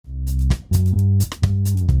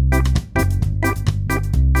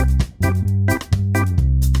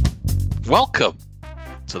Welcome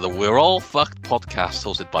to the We're All Fucked podcast,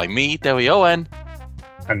 hosted by me, Derry Owen.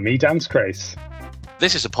 And me, Dan Scrace.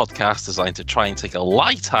 This is a podcast designed to try and take a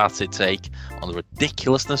light-hearted take on the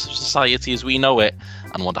ridiculousness of society as we know it,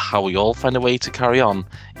 and wonder how we all find a way to carry on,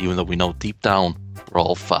 even though we know deep down we're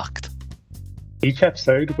all fucked. Each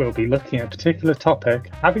episode we'll be looking at a particular topic,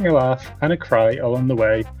 having a laugh and a cry along the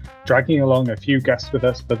way, dragging along a few guests with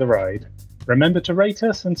us for the ride. Remember to rate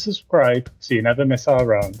us and subscribe so you never miss our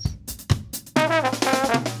rants.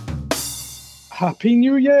 Happy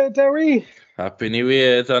New Year, Derry! Happy New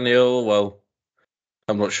Year, Daniel. Well,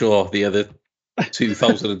 I'm not sure the other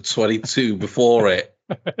 2022 before it.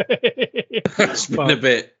 It's been a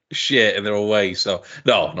bit shit in their own way. So,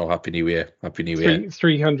 no, Happy New Year. Happy New Year.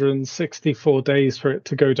 364 days for it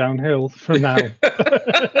to go downhill from now.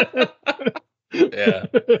 Yeah.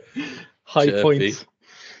 High Chirpy. points.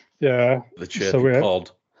 Yeah. The chirpy So we're pod.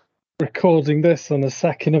 recording this on the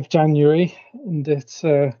 2nd of January, and it's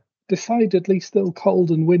decidedly still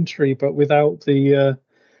cold and wintry, but without the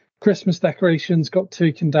Christmas decorations got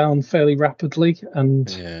taken down fairly rapidly. And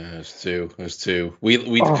Yeah, it's two.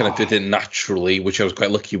 We kind of did it naturally, which I was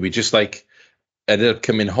quite lucky. We just ended up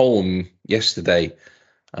coming home yesterday,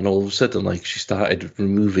 and all of a sudden, she started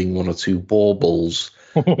removing one or two baubles,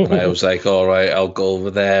 and I was like, all right, I'll go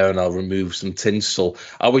over there and I'll remove some tinsel.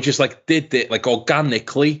 And we just did it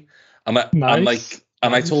organically, and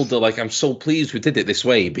I told her I, I'm so pleased we did it this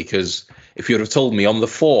way, because if you would have told me on the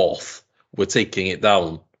 4th we're taking it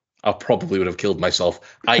down, I probably would have killed myself.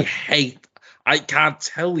 I can't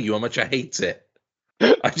tell you how much I hate it.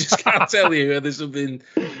 I just can't tell you. There's something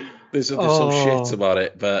so shit about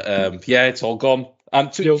it. But yeah, it's all gone.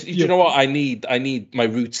 And you know what? I need my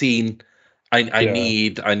routine. I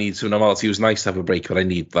need some normality. It was nice to have a break, but I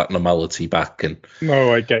need that normality back. And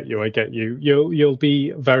no, I get you. You'll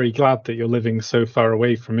be very glad that you're living so far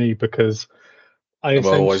away from me, because I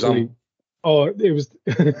essentially. Oh, it was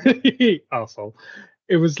asshole.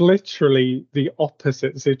 It was literally the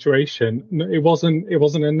opposite situation. It wasn't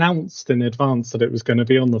announced in advance that it was going to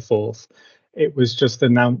be on the 4th. It was just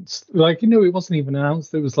announced. It wasn't even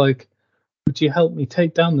announced. It was like, would you help me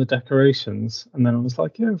take down the decorations? And then I was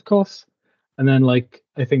like, yeah, of course. And then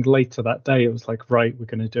I think later that day, it was like, right, we're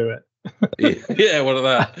going to do it. Yeah, what of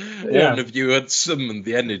that? Yeah. One of you had summoned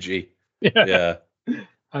the energy. Yeah.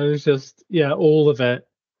 I was just, all of it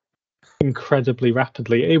incredibly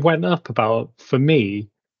rapidly. It went up for me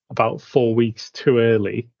about 4 weeks too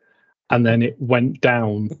early, and then it went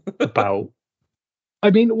down about.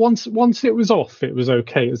 I mean, once it was off, it was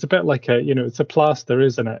okay. It's a bit like it's a plaster,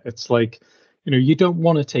 isn't it? It's like, you don't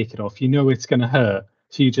want to take it off. It's going to hurt,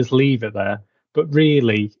 so you just leave it there. But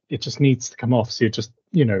really, it just needs to come off. So you just,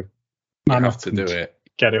 you have to do it.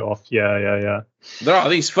 Get it off. Yeah. There are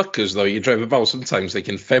these fuckers, though. You drive about sometimes,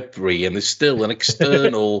 in February, and there's still an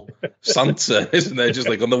external Santa, isn't there? Just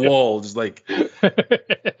on the wall, just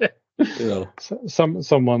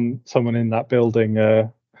someone in that building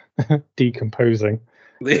decomposing.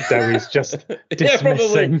 Derry's just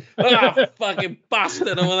dismissing. Fucking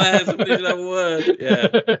bastard over there. Somebody should have a word.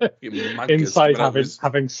 Yeah. Inside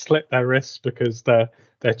having slit their wrists because their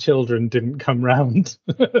children didn't come round.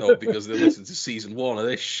 No, because they listened to season 1 of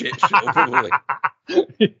this shit show, probably.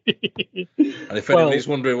 And if anybody's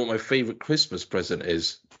wondering what my favourite Christmas present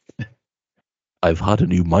is, I've had a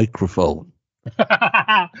new microphone.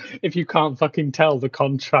 If you can't fucking tell the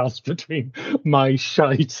contrast between my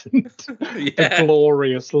shite and the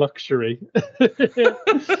glorious luxury.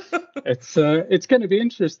 It's going to be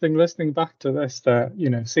interesting listening back to this to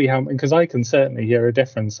see how, because I can certainly hear a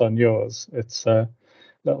difference on yours. It's a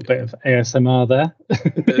little bit of ASMR there.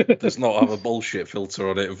 It does not have a bullshit filter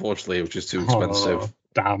on it, unfortunately, which is too expensive.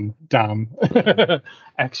 Damn.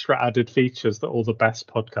 Extra added features that all the best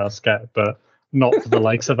podcasts get, but not for the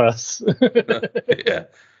likes of us. Yeah,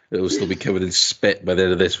 it'll still be covered in spit by the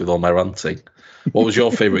end of this with all my ranting. What was your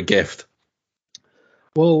favourite gift?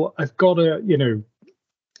 Well, I've got a,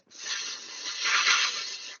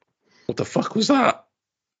 What the fuck was that?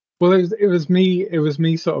 Well, it was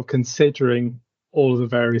me sort of considering all of the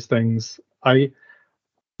various things.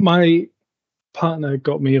 My partner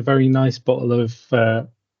got me a very nice bottle of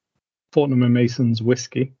Fortnum and Mason's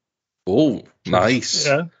whiskey. Oh, nice.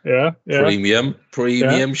 Yeah.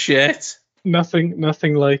 Premium shit. Nothing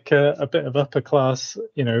like a bit of upper class,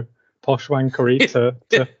 posh wankery to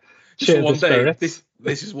share the spirits.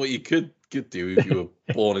 This is what you could do if you were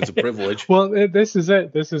born into privilege. Well, this is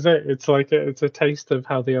it. It's like it's a taste of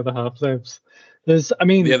how the other half lives. the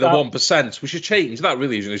other 1%. We should change that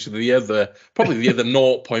really. Probably the other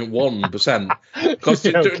 0.1%. Because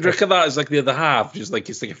to look at that as like the other half, just like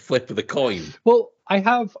it's like a flip of the coin. Well, I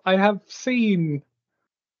have seen.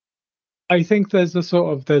 I think there's a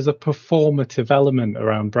performative element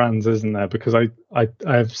around brands, isn't there? Because I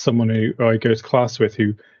have someone who I go to class with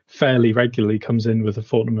who fairly regularly comes in with a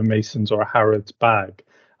Fortnum and Masons or a Harrods bag,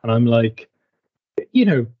 and I'm like, you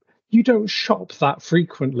don't shop that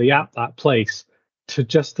frequently at that place to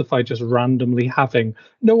justify just randomly having.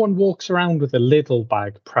 No one walks around with a Lidl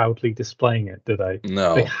bag proudly displaying it, do they?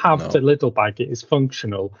 No. They have the Lidl bag. It is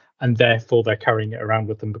functional, and therefore they're carrying it around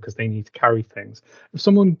with them because they need to carry things. If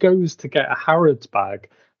someone goes to get a Harrods bag,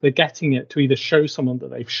 they're getting it to either show someone that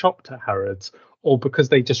they've shopped at Harrods or because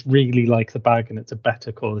they just really like the bag and it's a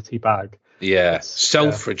better quality bag. Yeah.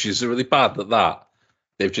 Selfridges are really bad at that.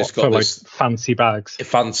 They've just got this like fancy bags. A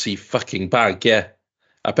fancy fucking bag, yeah.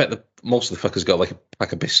 I bet most of the fuckers got like a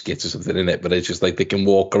pack of biscuits or something in it, but it's just like they can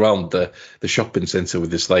walk around the shopping centre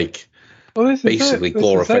with this like basically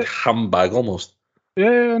glorified handbag almost.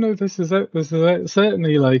 Yeah, no, this is it.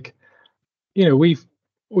 Certainly, like, we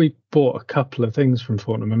bought a couple of things from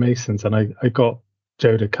Fortnum and Masons, and I got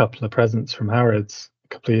Jode a couple of presents from Harrods a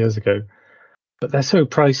couple of years ago. But they're so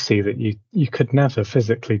pricey that you could never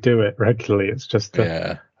physically do it regularly. It's just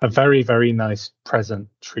a very, very nice present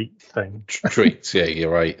treat thing. Treats, yeah, you're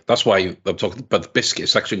right. That's why I'm talking about the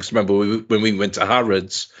biscuits. Actually, because remember when we went to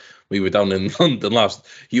Harrods, we were down in London last.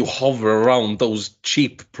 You hover around those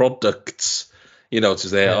cheap products, to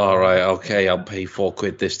say, all right, okay, I'll pay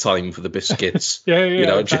 £4 this time for the biscuits.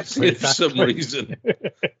 Exactly. For some reason.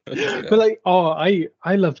 But like,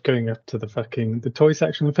 I loved going up to the toy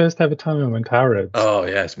section. The first ever time I went to Harrods. Oh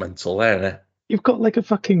yeah, it's mental there, isn't it? You've got like a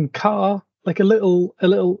fucking car, like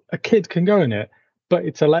a kid can go in it, but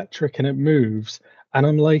it's electric and it moves. And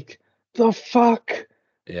I'm like, the fuck?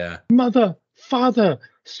 Yeah. Mother, father,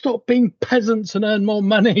 stop being peasants and earn more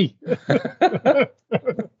money.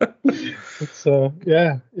 It's how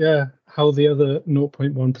the other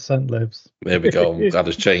 0.1% lives. There we go. That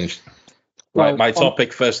has changed. Right, my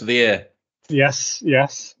topic first of the year. Yes.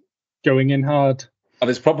 Going in hard. And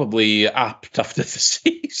it's probably apt after the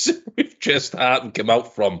season we've just had and come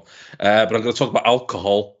out from. But I'm going to talk about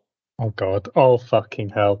alcohol. Oh, God. Oh, fucking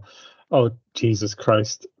hell. Oh, Jesus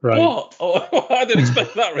Christ. Right. What? Oh, I didn't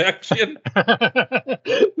expect that reaction.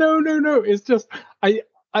 No. It's just,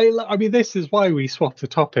 I mean, this is why we swap the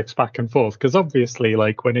topics back and forth, because obviously,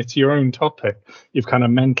 like, when it's your own topic, you've kind of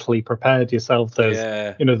mentally prepared yourself. There's,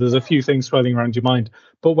 there's a few things swirling around your mind.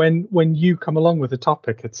 But when you come along with a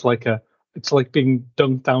topic, it's like being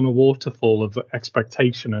dunked down a waterfall of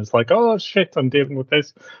expectation. It's like, oh shit, I'm dealing with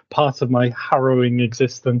this part of my harrowing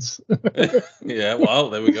existence. Yeah, well,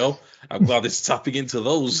 there we go. I'm glad it's tapping into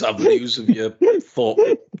those avenues of your thought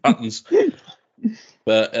patterns.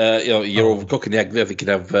 But you're overcooking the egg there. Thinking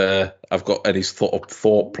I've got any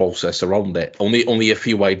thought process around it. Only a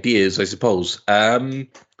few ideas, I suppose. Go on,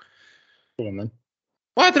 then.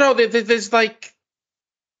 Well, I don't know. There's like,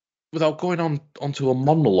 without going onto a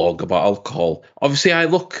monologue about alcohol. Obviously, I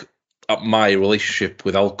look at my relationship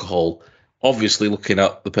with alcohol. Obviously, looking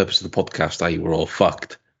at the purpose of the podcast, i.e., we're all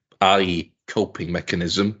fucked, i.e., coping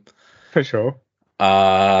mechanism. For sure.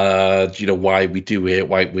 Why we do it,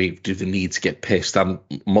 why we do the need to get pissed. And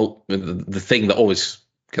the thing that always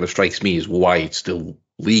kind of strikes me is why it's still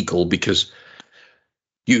legal, because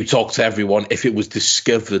you talk to everyone, if it was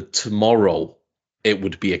discovered tomorrow, it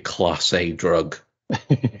would be a Class A drug.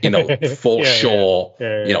 For sure.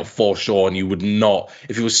 For sure. And you would not,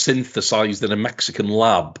 if it was synthesized in a Mexican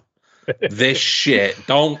lab, this shit,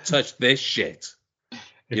 don't touch this shit.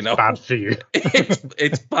 It's bad for you.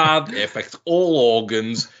 It's bad. It affects all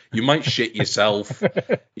organs. You might shit yourself,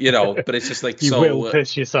 but it's just like, you will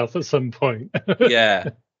piss yourself at some point.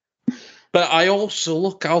 Yeah. But I also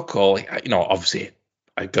look at alcohol, obviously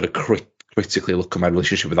I've got to critically look at my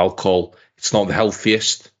relationship with alcohol. It's not the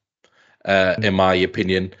healthiest, in my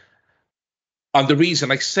opinion. And the reason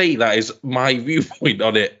I say that is my viewpoint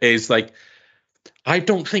on it is like, I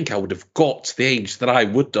don't think I would have got to the age that I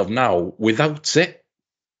would have now without it.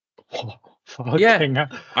 Oh, yeah,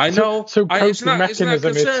 I know. So coping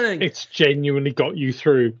mechanism, it's genuinely got you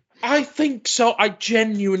through. I think so. I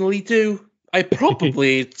genuinely do.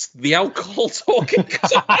 It's the alcohol talking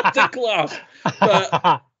because I had the glass.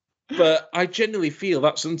 But I genuinely feel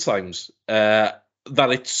that sometimes that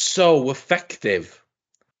it's so effective.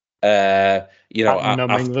 Numbing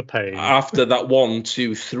the pain after that 1,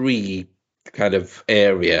 2, 3 kind of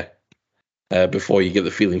area, before you get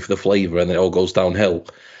the feeling for the flavour, and then it all goes downhill.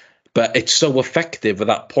 But it's so effective at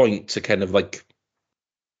that point to kind of like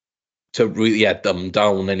to really dumb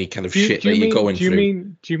down any kind of shit that you're going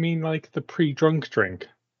through. Do you mean like the pre-drunk drink?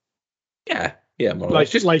 Yeah, more or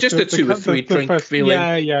less. Just a 2 or 3 drink first, feeling.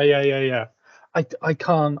 Yeah. I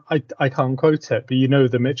can't quote it, but you know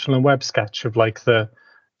the Mitchell and Webb sketch of like the.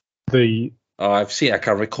 Oh, I've seen. I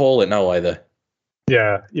can't recall it now either.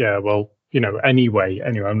 Yeah. Well, anyway,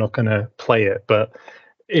 I'm not going to play it, but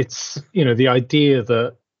it's the idea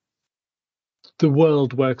that the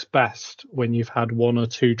world works best when you've had 1 or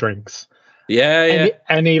 2 drinks. Yeah.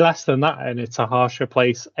 Any less than that, and it's a harsher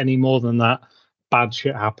place. Any more than that, bad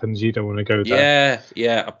shit happens. You don't want to go there.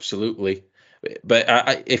 Yeah, absolutely.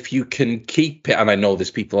 But if you can keep it, and I know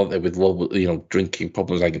there's people out there with low, drinking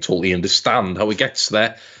problems, I can totally understand how it gets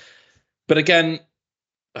there. But again,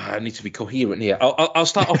 I need to be coherent here. I'll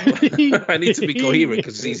start off. I need to be coherent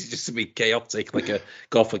because it's easy just to be chaotic,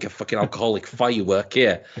 go off like a fucking alcoholic firework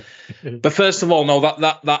here. But first of all, no,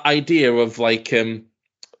 that idea of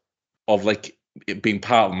it being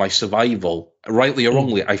part of my survival, rightly or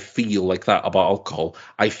wrongly, I feel like that about alcohol.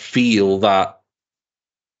 I feel that,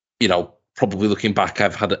 probably looking back,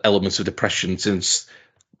 I've had elements of depression since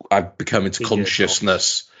I've become into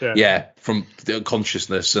consciousness. From the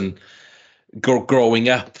consciousness and growing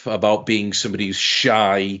up about being somebody who's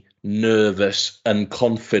shy, nervous, and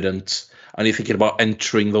confident. And you're thinking about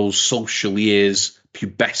entering those social years,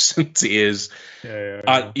 pubescent years.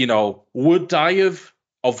 And, would I have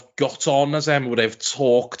got on as Emma? Would I have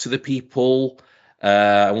talked to the people?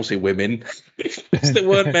 I won't say women, because there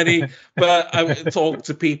weren't many, but I would talk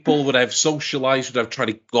to people. Would I have socialized? Would I have tried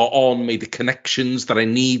to get on, made the connections that I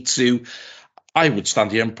need to? I would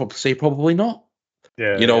stand here and probably say probably not.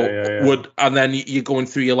 And then you're going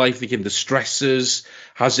through your life thinking the stresses.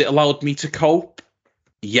 Has it allowed me to cope?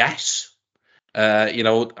 Yes.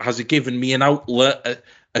 Has it given me an outlet,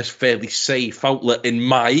 a fairly safe outlet in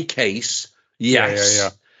my case?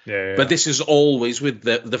 Yes. But this is always with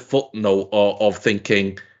the footnote of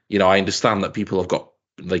thinking, I understand that people have got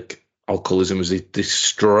alcoholism is a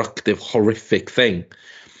destructive, horrific thing.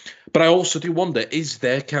 But I also do wonder, is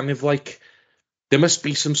there kind of there must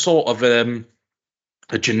be some sort of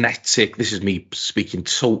a genetic, this is me speaking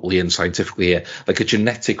totally unscientifically here, like a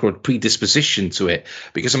genetic or a predisposition to it,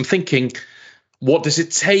 because I'm thinking, what does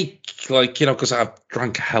it take? Because I've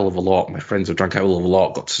drank a hell of a lot. My friends have drank a hell of a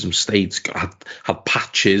lot, got to some states, had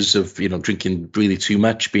patches of, drinking really too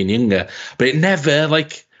much being younger, but it never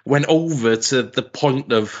went over to the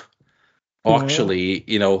point of, actually,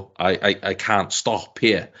 I can't stop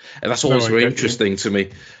here. And that's always very interesting to me.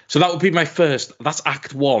 So that would be my first, that's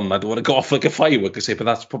act 1. I don't want to go off like a firework and say, but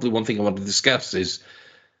that's probably one thing I want to discuss is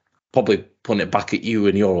probably putting it back at you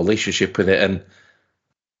and your relationship with it. And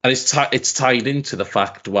it's tied into the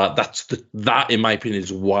fact that in my opinion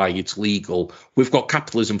is why it's legal. We've got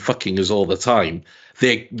capitalism fucking us all the time.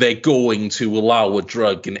 They're going to allow a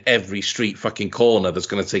drug in every street fucking corner that's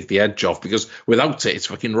going to take the edge off, because without it, it's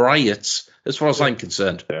fucking riots. As far as I'm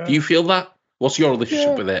concerned, do you feel that? What's your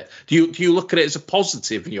relationship with it? Do you look at it as a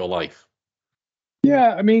positive in your life?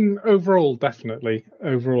 Yeah, I mean, overall, definitely.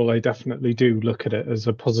 Overall, I definitely do look at it as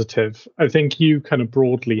a positive. I think you kind of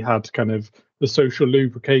broadly had kind of the social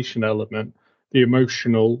lubrication element, the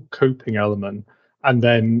emotional coping element, and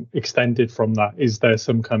then extended from that, is there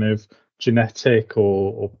some kind of genetic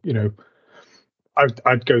or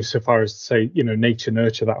I'd go so far as to say, nature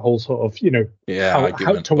nurture, that whole sort of,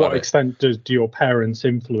 how to what extent do your parents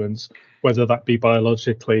influence, whether that be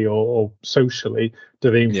biologically or socially,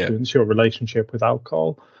 do they influence your relationship with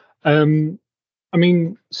alcohol? I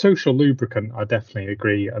mean, social lubricant, I definitely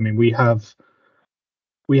agree. I mean, we have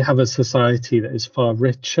a society that is far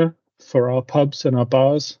richer for our pubs and our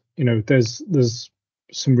bars. There's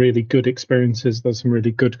some really good experiences. There's some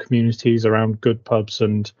really good communities around good pubs,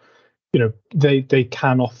 and they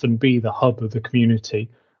can often be the hub of the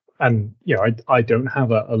community. And I don't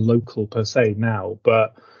have a local per se now,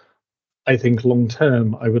 but I think long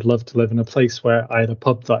term I would love to live in a place where I had a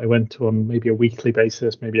pub that I went to on maybe a weekly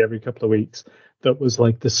basis, maybe every couple of weeks, that was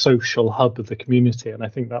like the social hub of the community. And I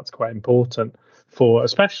think that's quite important for,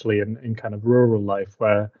 especially in kind of rural life,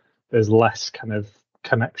 where there's less kind of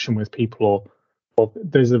connection with people, or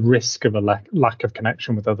there's a risk of a lack of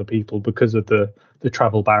connection with other people because of the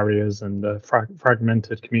travel barriers and the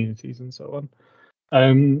fragmented communities and so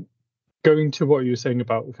on. Going to what you were saying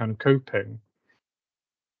about kind of coping,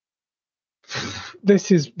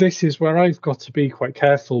 this is where I've got to be quite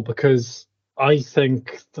careful, because I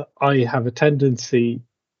think that I have a tendency,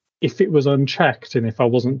 if it was unchecked and if I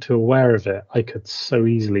wasn't too aware of it, I could so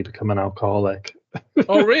easily become an alcoholic.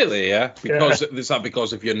 Oh, really? Yeah. Is that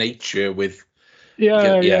because of your nature with?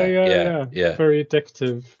 Yeah. Very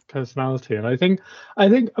addictive personality, and I think, I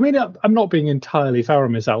mean, I'm not being entirely fair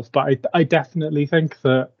on myself, but I definitely think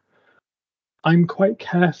that I'm quite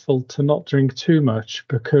careful to not drink too much,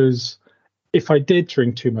 because if I did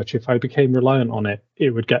drink too much, if I became reliant on it,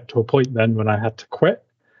 it would get to a point then when I had to quit,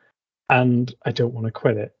 and I don't want to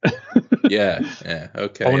quit it. Yeah,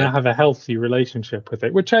 okay. I want to have a healthy relationship with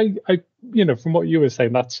it, which I, from what you were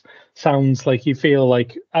saying, that sounds like you feel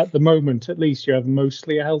like at the moment, at least, you have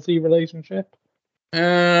mostly a healthy relationship.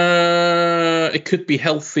 It could be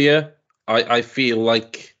healthier. I feel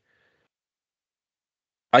like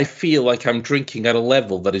I'm drinking at a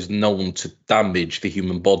level that is known to damage the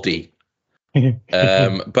human body.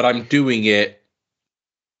 But I'm doing it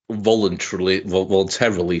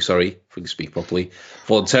voluntarily, sorry, if we can speak properly,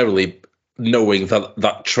 voluntarily, knowing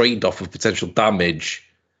that trade-off of potential damage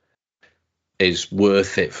is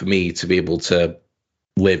worth it for me to be able to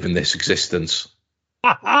live in this existence.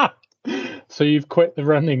 So you've quit the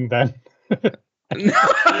running then?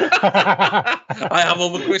 I have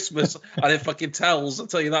over Christmas, and it fucking tells. I'll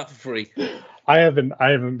tell you that for free. I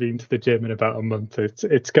haven't been to the gym in about a month.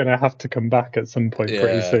 It's gonna have to come back at some point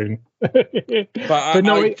pretty soon. But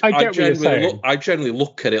no, I get what you're saying. I generally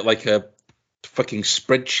look at it like a fucking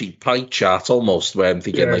spreadsheet pie chart almost, where I'm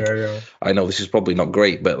thinking I know this is probably not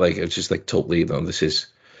great, but like it's just like totally, this is.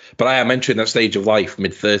 But I am entering that stage of life,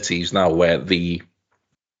 mid-30s now, where the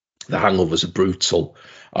hangovers are brutal,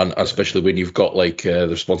 and especially when you've got like the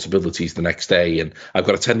responsibilities the next day, and I've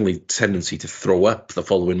got a tendency to throw up the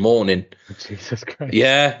following morning. Jesus Christ.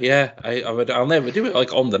 Yeah. I'll never do it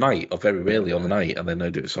like on the night, or very rarely on the night, and then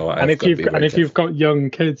I do it. So if you've got young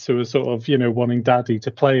kids who are sort of wanting daddy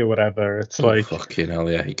to play or whatever, it's like fucking hell,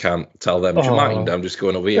 yeah. You can't tell them, do you mind? I'm just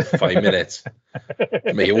going over here for 5 minutes.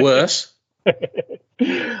 Make it worse.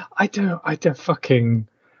 I don't fucking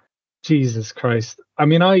Jesus Christ. I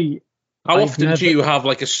mean, how often do you have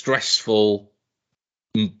like a stressful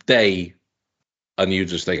day, and you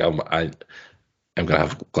just think, I'm gonna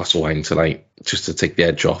have a glass of wine tonight just to take the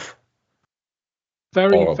edge off,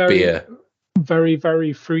 or a beer? Very,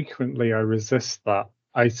 very frequently I resist that.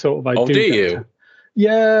 I do you?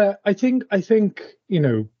 Yeah, I think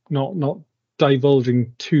not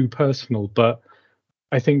divulging too personal, but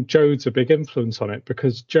I think Jode's a big influence on it,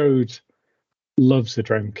 because Jode loves a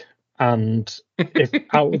drink, and if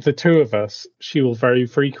out of the two of us, she will very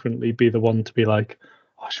frequently be the one to be like,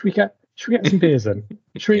 "Oh, should we get some beers in?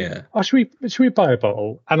 Should we buy a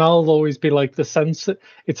bottle?" And I'll always be like it's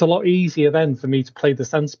a lot easier then for me to play the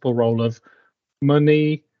sensible role of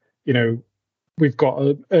money. We've got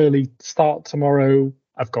an early start tomorrow.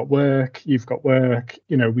 I've got work. You've got work.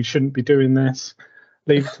 We shouldn't be doing this.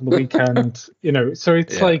 Leave it to the weekend. So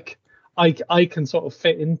it's like I can sort of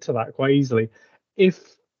fit into that quite easily.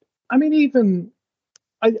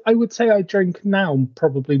 I would say I drink now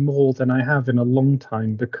probably more than I have in a long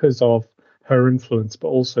time, because of her influence, but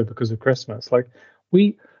also because of Christmas. Like,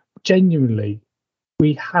 we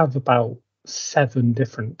have about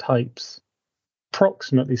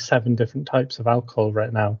approximately seven different types of alcohol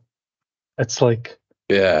right now. It's like,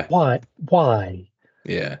 why?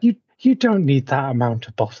 Yeah. You don't need that amount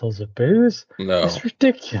of bottles of booze. No. It's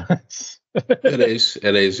ridiculous. It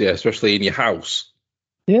is, yeah, especially in your house.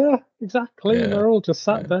 Yeah, exactly. Yeah. They're all just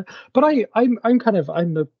sat there. But I'm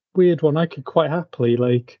the weird one. I could quite happily,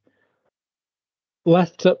 like,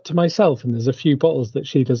 left up to myself, and there's a few bottles that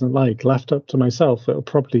she doesn't like, left up to myself, it'll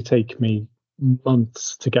probably take me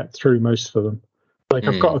months to get through most of them. Like,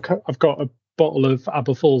 I've got a bottle of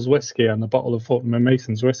Aberfoyle's whiskey and a bottle of Fortnum &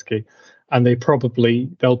 Mason's whiskey, and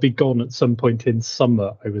they'll be gone at some point in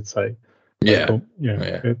summer, I would say.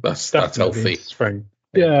 That's healthy. Spring.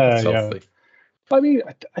 That's healthy. I mean,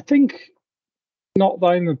 I think, not that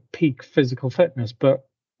I'm a peak physical fitness, but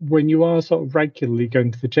when you are sort of regularly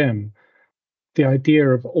going to the gym, the idea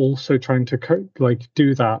of also trying to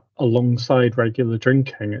do that alongside regular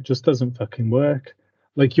drinking, it just doesn't fucking work.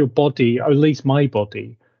 Like, your body, or at least my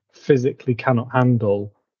body, physically cannot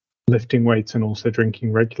handle lifting weights and also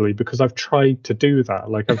drinking regularly, because I've tried to do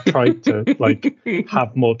that. Like, I've tried to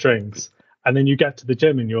have more drinks, and then you get to the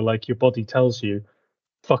gym and you're like, your body tells you,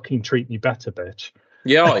 fucking treat me better, bitch.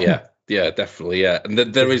 Yeah, definitely, yeah. And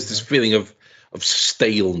there is this feeling of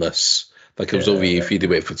staleness that comes over you if you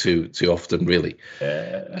do it for too often, really.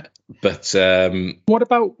 But what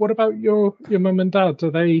about your mum and dad?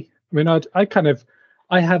 Do they? I mean,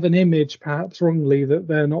 I have an image, perhaps wrongly, that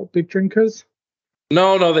they're not big drinkers.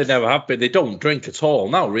 No, they never have been. They don't drink at all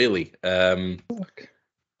now, really.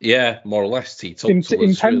 Yeah, more or less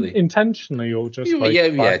teetotalers, really. Intentionally or just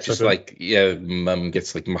like just like mum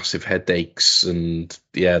gets like massive headaches, and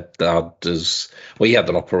dad does. Well, he had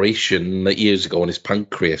an operation years ago on his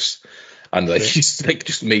pancreas, and like he's like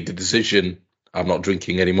just made the decision, I'm not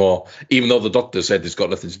drinking anymore, even though the doctor said it's got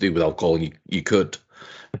nothing to do with alcohol and you could.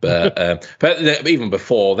 But even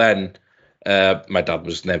before then, my dad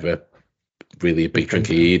was never really a big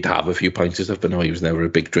drinker. He'd have a few pints and stuff, but no, he was never a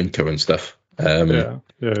big drinker and stuff. Yeah.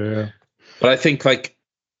 But I think like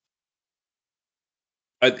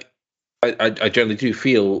I generally do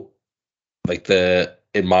feel like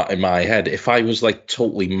in my head, if I was like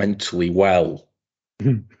totally mentally well,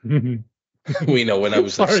 we know when I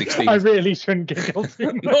was like 16. I really shouldn't giggle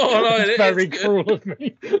too much. No, it's very cruel of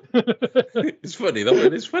me. It's funny though.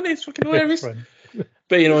 It's funny. It's fucking hilarious.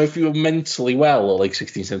 But if you were mentally well at like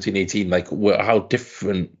 16, 17, 18, like how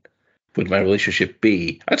different would my relationship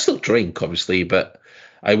be? I'd still drink, obviously, but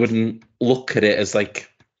I wouldn't look at it as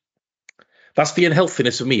like, that's the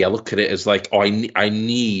unhealthiness of me. I look at it as like, oh, I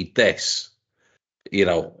need this,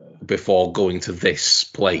 before going to this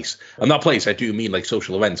place. And that place, I do mean like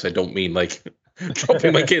social events. I don't mean like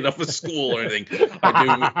dropping my kid off at school or anything.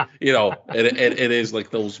 I do, it is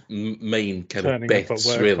like those main kind of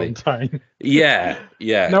bits, really. Yeah.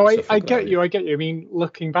 No, I get you. I get you. I mean,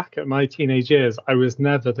 looking back at my teenage years, I was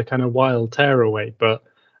never the kind of wild tearaway, but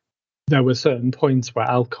there were certain points where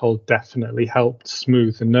alcohol definitely helped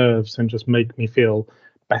smooth the nerves and just make me feel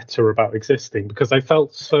better about existing, because I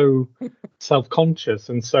felt so self-conscious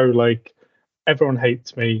and so like, everyone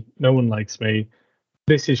hates me, no one likes me,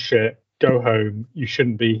 this is shit, go home, you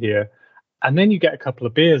shouldn't be here. And then you get a couple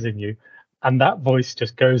of beers in you and that voice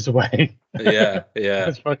just goes away. Yeah.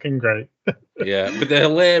 It's fucking great. Yeah, but the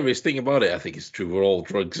hilarious thing about it, I think it's true for all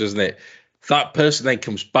drugs, isn't it? That person then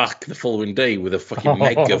comes back the following day with a fucking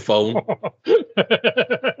megaphone.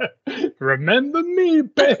 Remember me,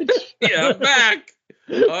 bitch? Yeah,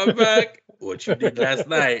 I'm back. What you did last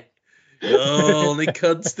night. Only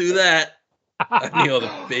cunts do that. And you're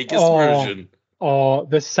the biggest version. Oh,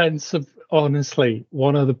 the sense of, honestly,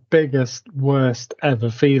 one of the biggest, worst ever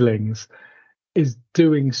feelings is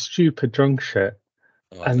doing stupid drunk shit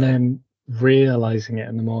and then realizing it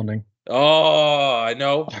in the morning. Oh, I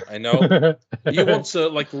know. You want to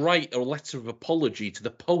like write a letter of apology to the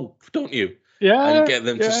Pope, don't you? Yeah. And get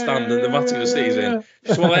them to stand in the Vatican saying,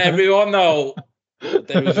 just want to let everyone know that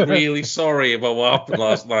they was really sorry about what happened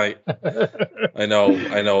last night. I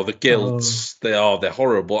know. The guilt, they're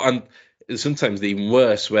horrible. And sometimes they're even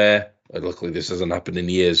worse, where, luckily this hasn't happened in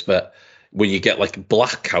years, but when you get like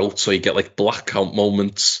blackouts, or you get like blackout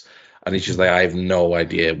moments, and it's just like, I have no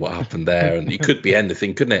idea what happened there. And it could be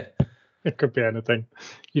anything, couldn't it? It could be anything.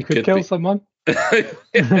 You could kill someone.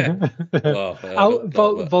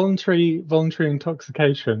 Voluntary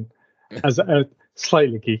intoxication, as a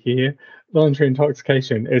slightly geeky here, voluntary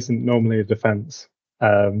intoxication isn't normally a defense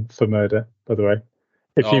for murder, by the way.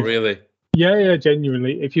 Really? Yeah,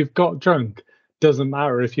 genuinely. If you've got drunk, doesn't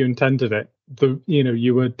matter if you intended it.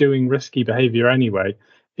 You were doing risky behavior anyway.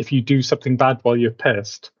 If you do something bad while you're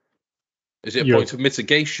pissed, is it a point of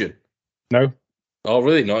mitigation? No. Oh,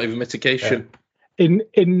 really? Not even mitigation? Yeah.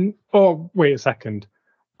 Wait a second.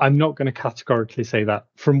 I'm not going to categorically say that.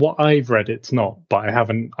 From what I've read, it's not, but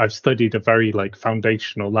I've studied a very like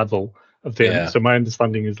foundational level of the so my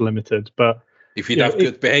understanding is limited. But if you'd have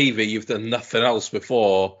good behavior, you've done nothing else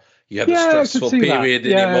before, you had a stressful period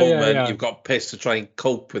in your moment, you've got pissed to try and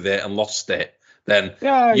cope with it and lost it, then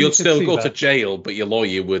you'd still go to jail, but your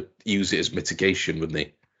lawyer would use it as mitigation, wouldn't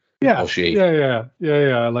he? Yeah. Or she. Yeah.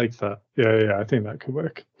 I like that. Yeah. I think that could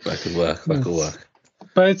work. That could work. But go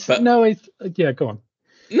on.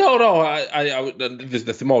 No. I there's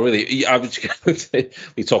nothing more really. I was going to say,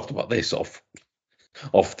 we talked about this off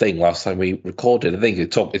thing last time we recorded. I think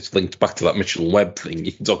it's linked back to that Mitchell & Webb thing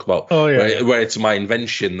you can talk about. Where it's my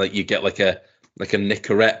invention that you get like a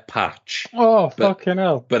Nicorette patch. Fucking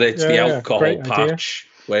hell! But it's the alcohol patch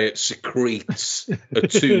where it secretes a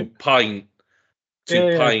 2 pint.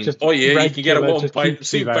 2 pint. You can get a 1 pint,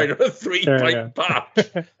 2 pint, or a 3 pint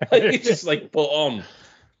patch. You just like put on.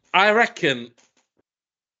 I reckon.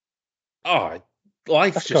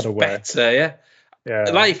 Life's just better,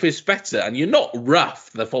 yeah. Life is better, and you're not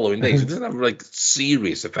rough the following days. It doesn't have like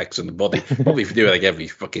serious effects on the body. Probably if you do it like every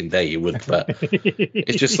fucking day, you would. But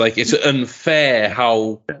it's just like, it's unfair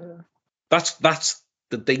how that's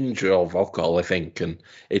the danger of alcohol, I think, and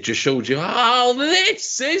it just shows you,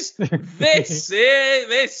 this is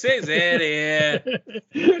it here.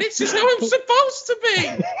 This is how I'm supposed to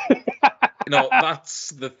be. That's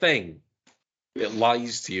the thing. It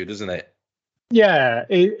lies to you, doesn't it? Yeah,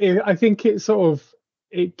 I think it sort of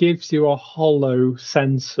it gives you a hollow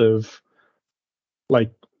sense of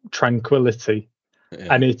like tranquility. Yeah.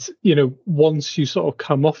 And it's, once you sort of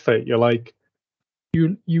come off it, you're like,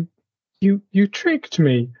 you tricked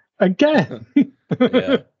me again.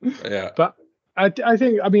 yeah. But I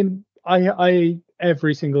think, I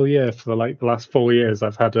every single year for the last 4 years,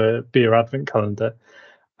 I've had a beer advent calendar,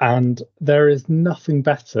 and there is nothing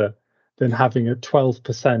better than having a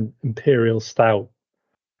 12% imperial stout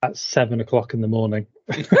at 7:00 in the morning.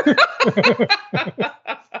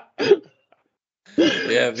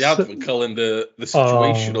 Yeah, the advent calendar, the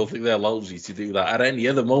situational thing there allows you to do that. At any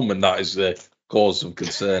other moment, that is the cause of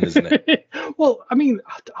concern, isn't it? Well, I'll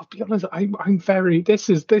be honest. I'm very. This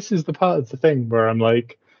is the part of the thing where I'm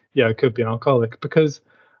like, yeah, I could be an alcoholic, because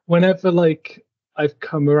whenever I've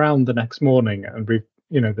come around the next morning and we've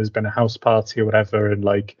there's been a house party or whatever, and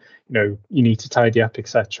you need to tidy up,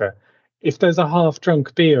 etc. If there's a half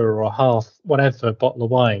drunk beer or a half whatever bottle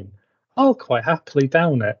of wine, I'll quite happily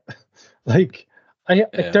down it. I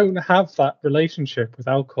don't have that relationship with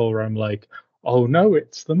alcohol where I'm like, oh no,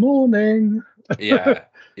 it's the morning. Yeah.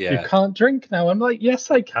 You can't drink now. I'm like,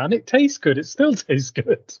 yes, I can. It tastes good. It still tastes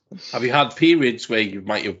good. Have you had periods where you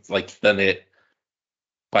might have done it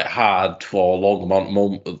quite hard for a long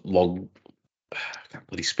long? I can't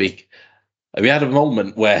really speak. Have you had a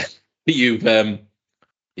moment where you've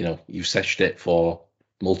you've sessioned it for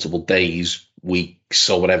multiple days, weeks,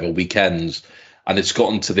 or whatever, weekends, and it's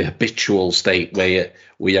gotten to the habitual state where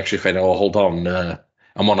you actually find, oh, hold on,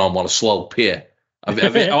 I'm on a slope here. Have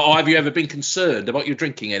you ever been concerned about your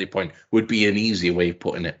drinking at any point? Would be an easier way of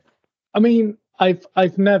putting it.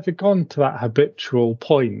 I've never gone to that habitual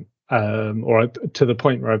point, or to the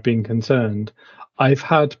point where I've been concerned. I've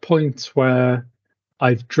had points where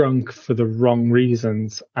I've drunk for the wrong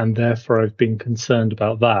reasons, and therefore I've been concerned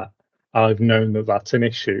about that. I've known that that's an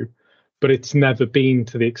issue, but it's never been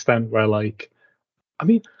to the extent where, I'll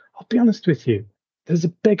be honest with you, there's a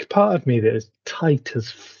big part of me that is tight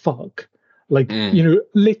as fuck.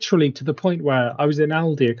 Literally to the point where I was in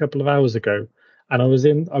Aldi a couple of hours ago, and I was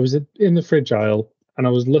in the fridge aisle, and I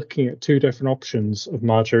was looking at two different options of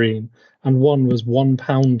margarine, and one was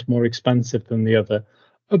 £1 more expensive than the other.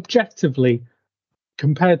 Objectively,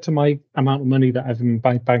 compared to my amount of money that I have in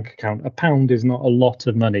my bank account, £1 is not a lot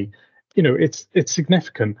of money. It's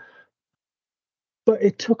significant. But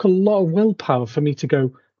it took a lot of willpower for me to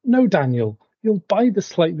go, no, Daniel, you'll buy the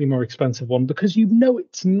slightly more expensive one because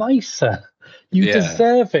it's nicer. You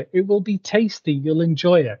deserve it. It will be tasty. You'll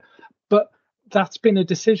enjoy it. But that's been a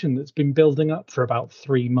decision that's been building up for about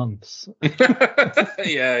 3 months.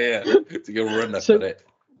 yeah. To go run up at it.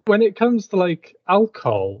 When it comes to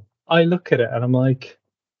alcohol, I look at it and I'm like,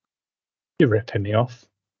 you're ripping me off.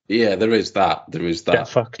 Yeah, there is that. Get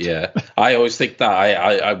fucked. Yeah. I always think that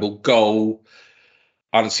I will go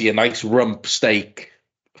and see a nice rump steak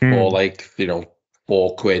for £4,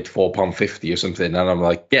 £4.50 or something, and I'm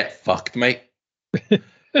like, get fucked, mate.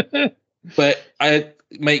 But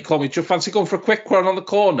mate, call me. Do you fancy going for a quick one on the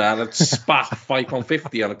corner and I'd spaff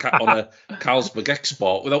 £5.50 on a Carlsberg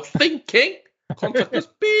export without thinking? Contactless,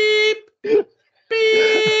 beep,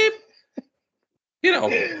 beep.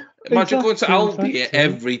 Imagine going to Aldi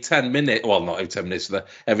every 10 minutes. Well, not every 10 minutes,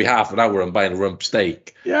 every half an hour and buying a rump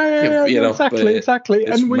steak. Yeah, exactly.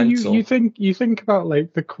 And when you think about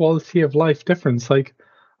the quality of life difference, I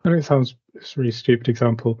know it's a really stupid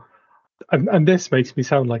example, and this makes me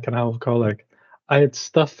sound like an alcoholic. I had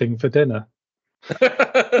stuffing for dinner.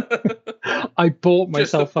 I bought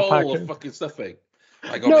myself a packet of fucking stuffing.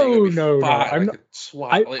 No.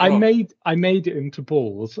 I made it into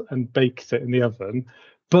balls and baked it in the oven,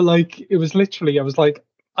 but it was literally, I was like,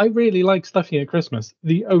 I really like stuffing at Christmas.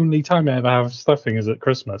 The only time I ever have stuffing is at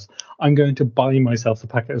Christmas. I'm going to buy myself a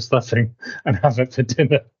packet of stuffing and have it for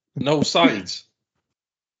dinner. No sides.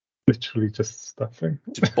 Literally just stuffing.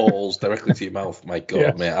 Just balls directly to your mouth. My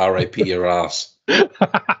God, mate. R.I.P. your ass.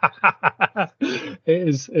 It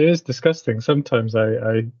is disgusting. Sometimes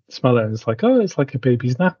I smell it and it's like, oh, it's like a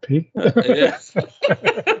baby's nappy.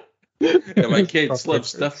 Yeah, my kids love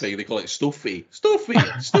stuffing. They call it stuffy.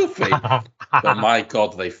 But my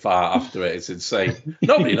God, they fart after it. It's insane.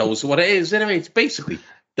 Nobody knows what it is. Anyway, it's basically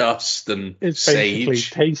dust and sage.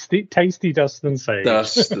 Tasty dust and sage.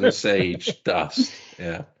 Dust.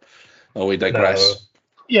 Yeah. Oh, we digress. No.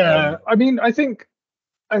 Yeah, I think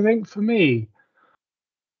for me.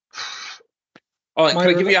 Oh, can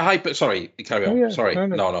I give you a hypo? Sorry, carry on. Oh, yeah. Sorry.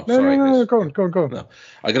 No, sorry. No, go on. No,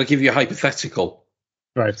 I'm going to give you a hypothetical.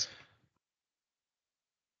 Right.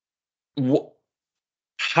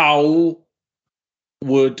 How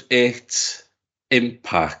would it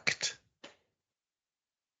impact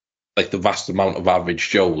like the vast amount of average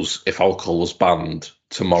Joes if alcohol was banned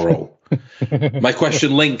tomorrow. My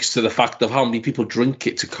question links to the fact of how many people drink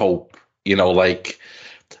it to cope. You know, like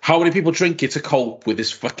how many people drink it to cope with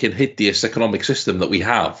this fucking hideous economic system that we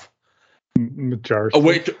have? Majority.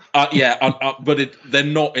 But they're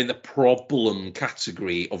not in the problem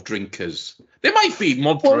category of drinkers. They might be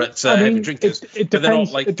moderate heavy drinkers. It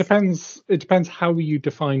depends. It depends how you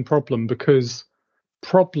define problem, because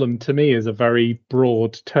problem to me is a very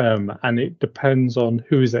broad term, and it depends on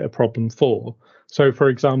who is it a problem for. So, for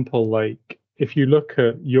example, like if you look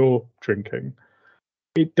at your drinking,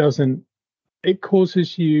 it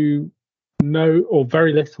causes you no or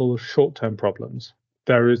very little short-term problems.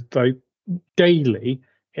 There is like daily,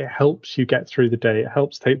 it helps you get through the day. It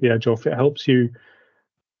helps take the edge off. It helps you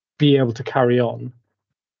be able to carry on.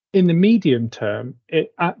 In the medium term,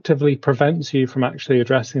 it actively prevents you from actually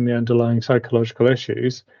addressing the underlying psychological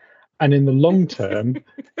issues. And in the long term,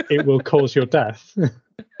 it will cause your death.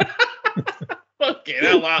 Fucking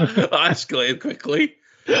hell, that escalated quickly.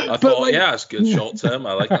 I thought, it's good short term.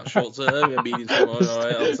 I like that short term. Medium term, all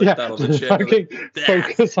right, I'll take that on the chin.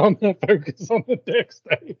 Focus on the next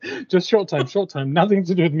day. Just short time. Nothing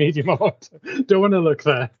to do with medium or long term. Don't want to look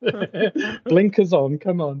there. Blinkers on,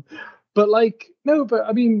 come on. But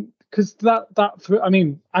I mean, because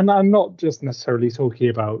and I'm not just necessarily talking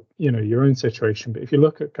about, your own situation, but if you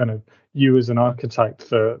look at kind of you as an archetype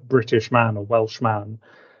for British man or Welsh man,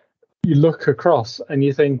 you look across and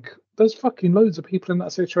you think, there's fucking loads of people in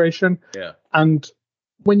that situation. Yeah. And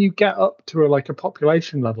when you get up to a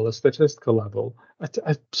population level, a statistical level,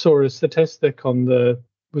 I saw a statistic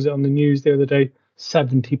was it on the news the other day?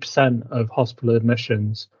 70% of hospital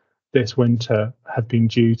admissions this winter have been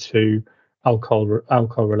due to alcohol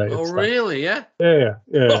related stuff. Oh, really? Yeah. Yeah.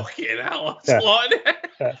 Fucking hell, that's a lot.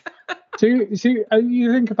 Yeah. So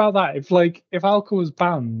you think about that. If alcohol was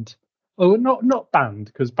banned. Oh, not banned,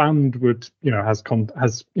 because banned would has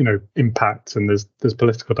impacts, and there's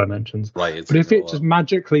political dimensions. Right. But if it just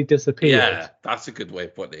magically disappeared, yeah, that's a good way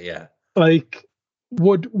of putting it. Yeah.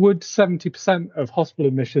 Would 70% of hospital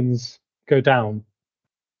admissions go down?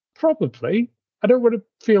 Probably. I don't want to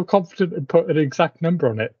feel confident and put an exact number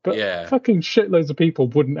on it, but fucking shitloads of people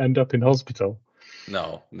wouldn't end up in hospital.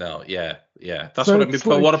 No, yeah. That's what I mean.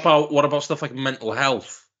 But what about stuff like mental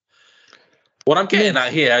health? What I'm getting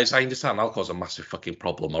at here is I understand alcohol's a massive fucking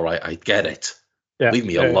problem, all right? I get it. Yeah, leave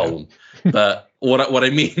me alone. Yeah. But what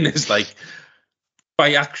I mean is,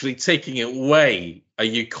 by actually taking it away, are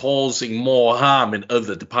you causing more harm in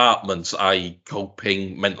other departments, i.e.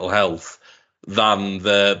 coping, mental health, than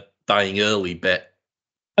the dying early bit?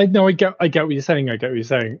 I get what you're saying.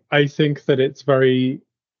 I think that it's very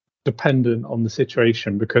dependent on the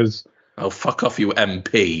situation, because... Oh, fuck off, you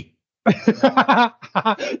MP.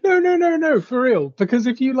 No, for real. Because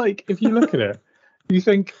if you look at it, you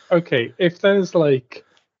think, okay, if there's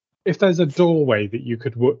a doorway that you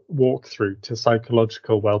could walk through to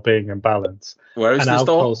psychological well-being and balance, where is this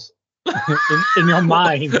door? in your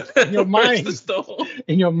mind, in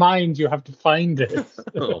your mind, you have to find it.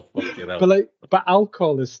 Oh, fucking hell. But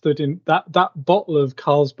alcohol is stood in that bottle of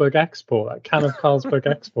Carlsberg Export, that can of Carlsberg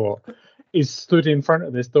Export, is stood in front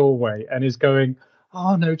of this doorway and is going,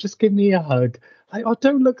 oh no, just give me a hug. Oh,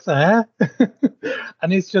 don't look there.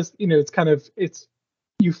 And it's just,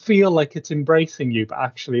 you feel like it's embracing you, but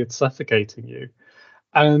actually it's suffocating you.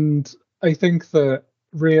 And I think that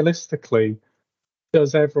realistically,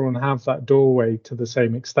 does everyone have that doorway to the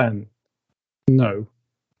same extent? No.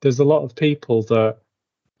 There's a lot of people that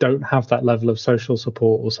don't have that level of social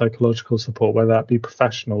support or psychological support, whether that be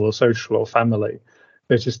professional or social or family.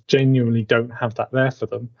 They just genuinely don't have that there for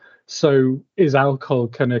them. So is alcohol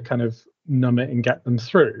kind of numb it and get them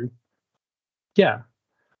through? Yeah.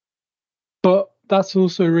 But that's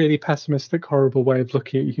also a really pessimistic, horrible way of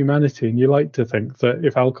looking at humanity. And you like to think that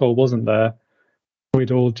if alcohol wasn't there,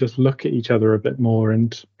 we'd all just look at each other a bit more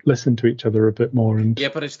and listen to each other a bit more. And yeah,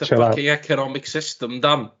 but it's the fucking economic system,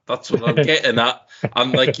 Dan. That's what I'm getting at.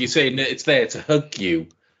 And like you're saying, it's there to hug you.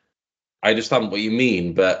 I understand what you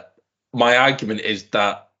mean, but my argument is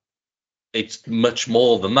that it's much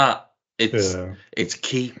more than that. It's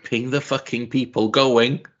keeping the fucking people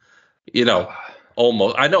going,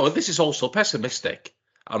 almost. I know this is also pessimistic.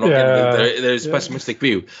 I'm not getting there's a pessimistic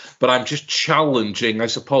view, but I'm just challenging, I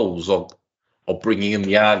suppose, or bringing in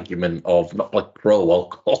the argument of not like pro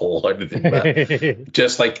alcohol or anything, but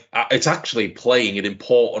just it's actually playing an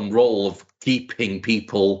important role of keeping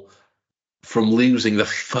people from losing the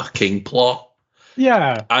fucking plot.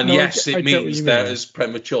 Yeah. And it means there's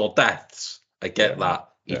premature deaths. I get that.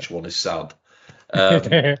 Each one is sad.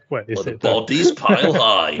 The bodies pile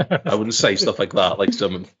high. I wouldn't say stuff like that, like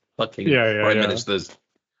some fucking prime ministers.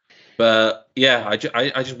 But yeah, I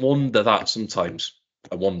just wonder that sometimes.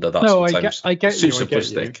 I wonder that sometimes. I get it's too you.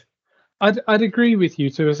 simplistic. I'd agree with you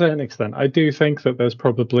to a certain extent. I do think that there's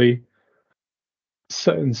probably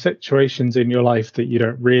certain situations in your life that you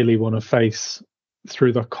don't really want to face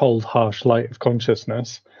through the cold, harsh light of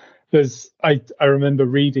consciousness. I remember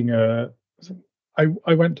reading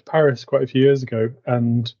I went to Paris quite a few years ago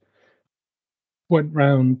and went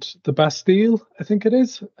round the Bastille, I think it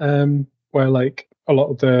is, where like a lot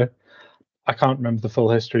of I can't remember the full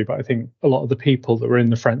history, but I think a lot of the people that were in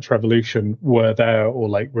the French Revolution were there or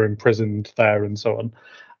like were imprisoned there and so on.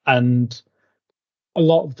 And a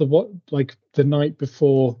lot of the night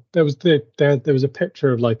before there was there was a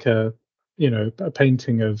picture of like a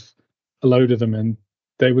painting of a load of them, and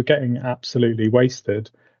they were getting absolutely wasted.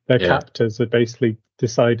 Their captors had basically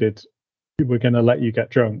decided, we're going to let you get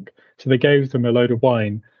drunk, so they gave them a load of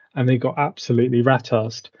wine and they got absolutely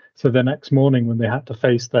rat-assed. So the next morning when they had to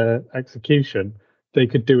face their execution, they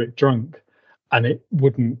could do it drunk and it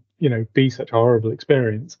wouldn't be such a horrible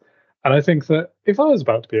experience. And I think that if I was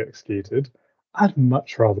about to be executed, I'd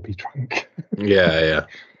much rather be drunk. Yeah.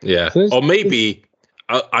 So or maybe,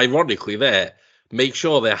 ironically, make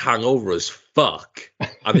sure they're hungover as fuck,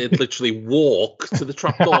 and they'd literally walk to the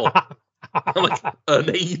trapdoor, like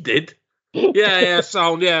unaided. Yeah,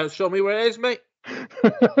 sound. Yeah, show me where it is, mate.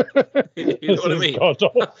 You know what I mean?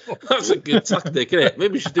 That's a good tactic, isn't it?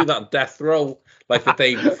 Maybe we should do that on death row, like the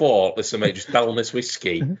day before. Listen, mate, just down this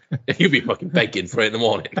whiskey. You'd be fucking begging for it in the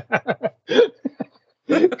morning.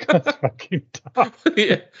 Fucking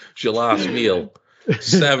yeah, it's your last meal.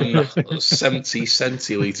 70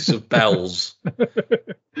 centilitres of bells.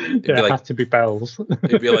 It has to be bells.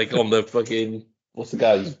 It'd be like on the fucking, what's the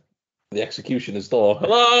guy's, the executioner's door.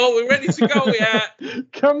 Hello, we're ready to go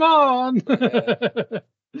yet? Come on.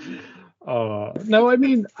 Oh no, I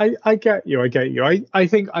mean, I get you. I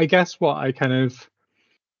guess what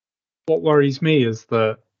worries me is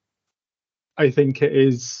that I think it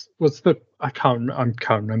is I can't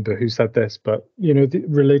remember who said this, but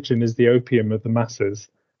religion is the opium of the masses.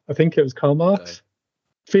 I think it was Karl Marx. Okay.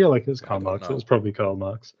 I feel like it was Karl Marx. It was probably Karl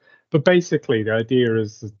Marx. But basically, the idea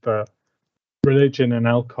is that religion and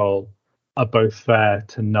alcohol are both there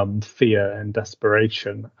to numb fear and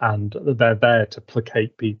desperation, and they're there to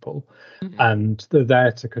placate people, and they're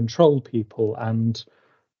there to control people. And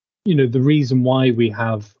the reason why we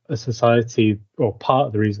have a society, or part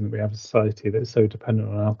of the reason that we have a society that's so dependent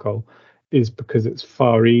on alcohol, is because it's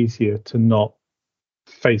far easier to not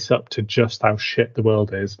face up to just how shit the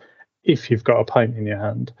world is if you've got a pint in your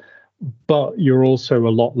hand. But you're also a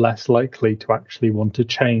lot less likely to actually want to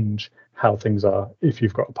change how things are if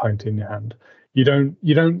you've got a pint in your hand. You don't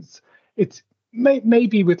it's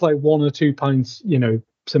maybe with like one or two pints,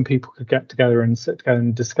 some people could get together and sit together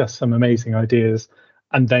and discuss some amazing ideas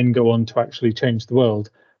and then go on to actually change the world.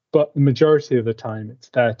 But the majority of the time it's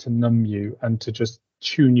there to numb you and to just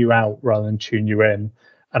tune you out rather than tune you in.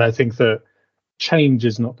 And I think that change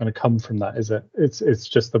is not going to come from that, is it? It's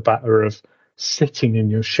just the matter of sitting in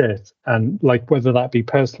your shit, and like whether that be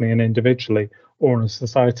personally and individually or on a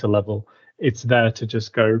societal level, it's there to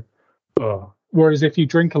just go, oh. Whereas if you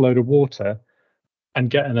drink a load of water and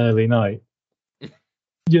get an early night,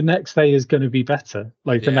 your next day is going to be better.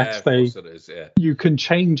 Like the next day, you can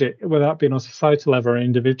change it without being on a societal level or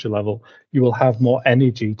individual level. You will have more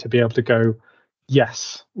energy to be able to go,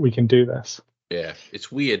 yes, we can do this. Yeah,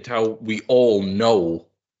 it's weird how we all know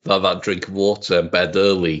that drink of water and bed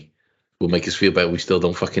early will make us feel better. We still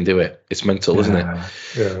don't fucking do it. It's mental, isn't it?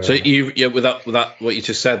 Yeah. So with that, what you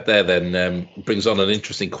just said there, then brings on an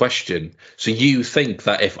interesting question. So you think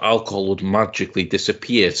that if alcohol would magically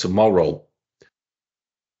disappear tomorrow,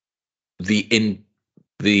 there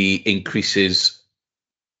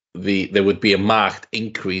would be a marked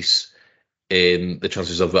increase in the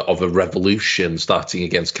chances of a revolution starting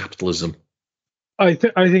against capitalism? I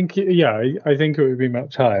think it would be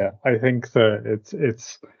much higher. I think that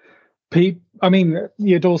it's I mean,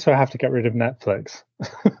 you'd also have to get rid of Netflix.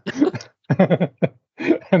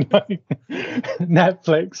 And like,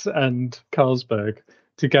 Netflix and Carlsberg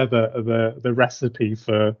together are the recipe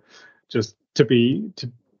for just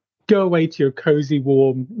to go away to your cozy,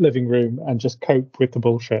 warm living room and just cope with the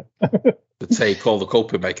bullshit. To take all the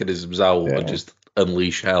coping mechanisms out and just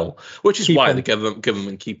unleash hell, which is why the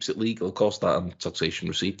government keeps it legal, of course, that and taxation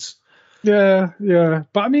receipts. Yeah.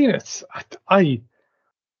 But I mean,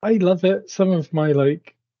 I love it. Some of my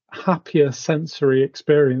like happier sensory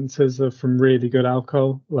experiences are from really good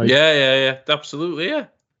alcohol. Like yeah, absolutely,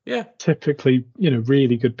 yeah. Typically,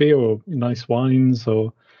 really good beer or nice wines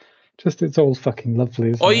or it's all fucking lovely,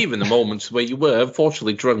 isn't or it? even the moments where you were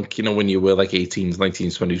unfortunately drunk, when you were like 18s,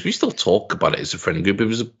 19s, 20s. We still talk about it as a friend group. It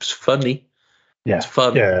was funny. Yeah. It's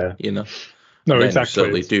fun. Yeah. No, and then exactly.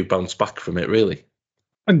 Certainly do bounce back from it, really.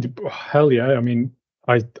 And hell yeah. I mean,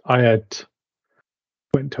 I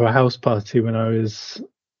went to a house party when I was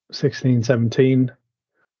 16, 17,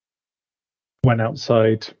 went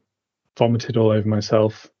outside, vomited all over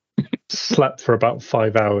myself, slept for about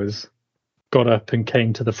 5 hours, got up and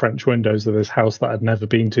came to the French windows of this house that I'd never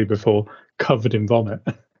been to before, covered in vomit.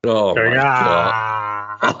 Oh, going,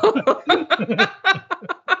 my God.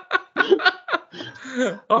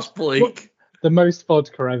 That's bleak. The most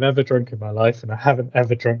vodka I've ever drunk in my life, and I haven't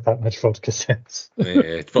ever drunk that much vodka since. Yeah,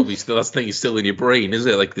 it's probably still, that thing is still in your brain, is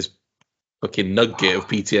it? Like this fucking nugget of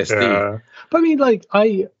PTSD. Yeah. But I mean, like,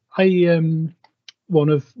 I one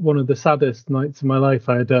of the saddest nights of my life,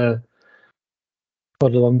 I had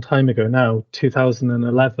quite a long time ago now,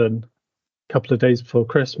 2011, a couple of days before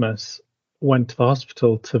Christmas, went to the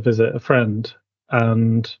hospital to visit a friend,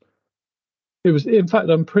 and it was, in fact,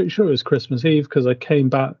 I'm pretty sure it was Christmas Eve, because I came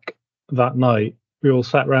back that night. We all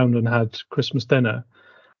sat round and had Christmas dinner.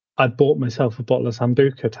 I'd bought myself a bottle of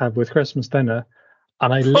Sambuca to have with Christmas dinner,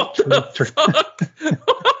 and I literally fucking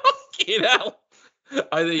hell.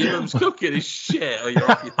 Either your mum's cooking is shit or you're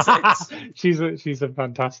off your tits. She's a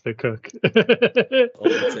fantastic cook.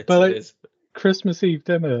 But like, Christmas Eve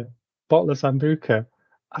dinner, bottle of Sambuca,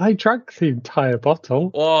 and I drank the entire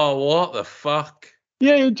bottle. Oh, what the fuck?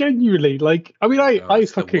 Yeah, genuinely. Like, I mean, I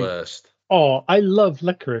fucking the worst. Oh, I love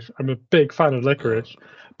licorice. I'm a big fan of licorice.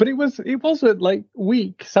 But it wasn't like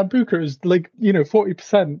weak. Sambuca is like,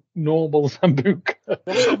 40% normal Sambuca.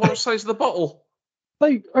 What size is the bottle?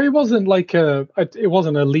 Like, it wasn't like it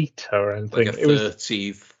wasn't a litre or anything. Like a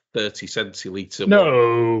 30 centilitre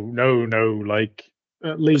bottle. No. Like,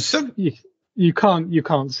 at least you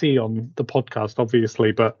can't see on the podcast,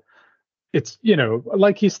 obviously, but it's,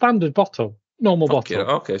 like your standard bottle, normal bottle.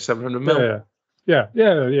 Okay, 700 ml. Yeah,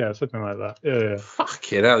 something like that. Yeah.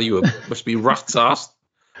 Fucking hell, you must be rat's ass.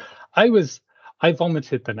 I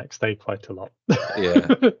vomited the next day quite a lot. Yeah,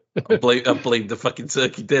 I blame the fucking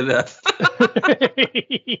turkey dinner.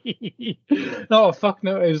 No, fuck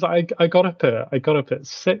no. It was I got up at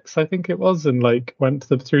 6, I think it was, and like went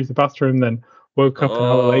through the bathroom, then woke up an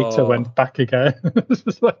hour later, went back again. That's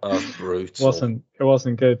brutal. It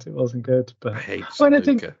wasn't good. It wasn't good. But I hate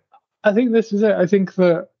Sambuca. I think this is it. I think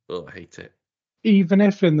that I hate it. Even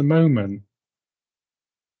if in the moment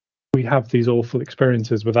we have these awful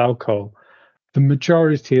experiences with alcohol, the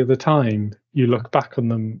majority of the time you look back on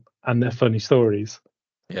them and they're funny stories.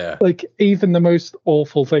 Yeah. Like, even the most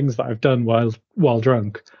awful things that I've done while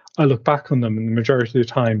drunk, I look back on them and the majority of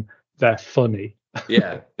the time they're funny.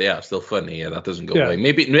 Yeah, they are still funny. Yeah, that doesn't go away.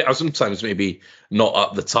 Maybe sometimes not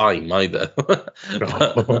at the time either. but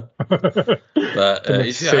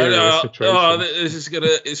this is gonna.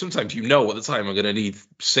 Sometimes at the time I'm gonna need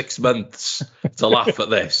 6 months to laugh at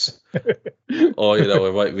this, or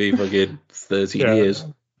it might be fucking 13 years.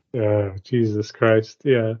 Yeah, Jesus Christ.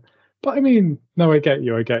 Yeah, but I mean, no, I get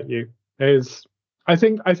you. I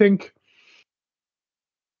think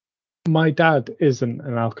my dad isn't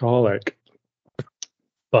an alcoholic.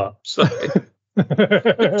 But just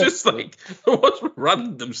like what's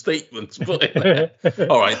random statements put in there.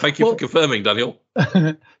 All right, thank you for confirming, Daniel.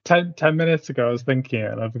 10 minutes ago I was thinking it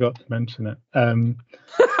and I forgot to mention it.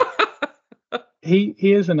 He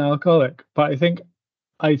is an alcoholic, but I think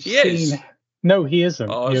I've seen. No, he isn't.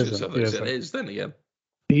 Oh, he isn't. It is then again.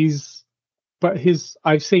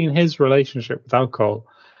 I've seen his relationship with alcohol,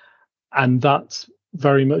 and that's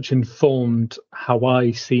very much informed how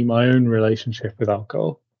I see my own relationship with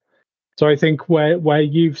alcohol. So I think where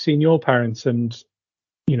you've seen your parents and,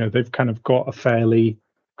 they've kind of got a fairly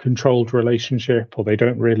controlled relationship, or they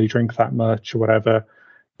don't really drink that much or whatever,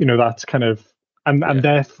 that's kind of, and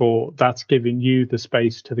therefore that's giving you the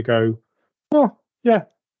space to go, oh, yeah,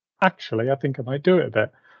 actually, I think I might do it a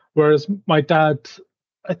bit. Whereas my dad,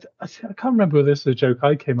 I can't remember whether this is a joke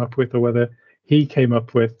I came up with or whether he came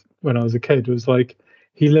up with when I was a kid. It was like,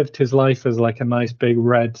 he lived his life as like a nice big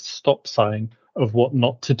red stop sign of what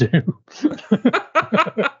not to do.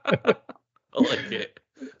 I like it.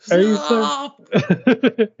 Stop!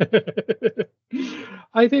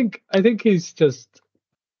 I think he's just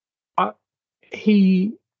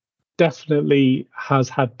he definitely has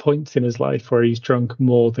had points in his life where he's drunk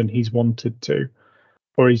more than he's wanted to,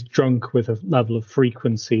 or he's drunk with a level of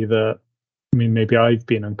frequency that, I mean, maybe I've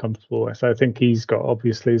been uncomfortable with. I think he's got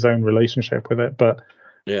obviously his own relationship with it, but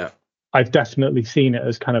I've definitely seen it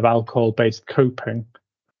as kind of alcohol-based coping,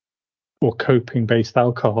 or coping-based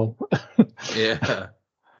alcohol. Yeah.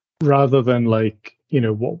 rather than like,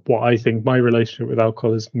 what I think my relationship with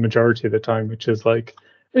alcohol is majority of the time, which is like,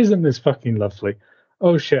 isn't this fucking lovely?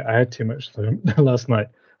 Oh shit, I had too much last night.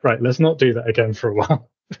 Right, let's not do that again for a while.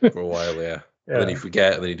 For a while, yeah. And then you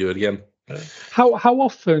forget, and then you do it again. How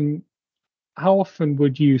often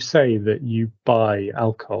would you say that you buy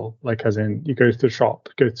alcohol? Like, as in, you go to the shop,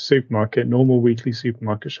 go to the supermarket, normal weekly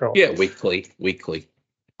supermarket shop? Yeah, weekly.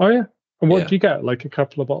 Oh yeah. And what do you get? Like a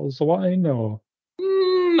couple of bottles of wine, or?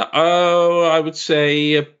 I would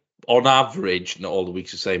say on average, not all the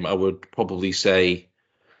weeks the same. I would probably say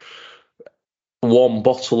one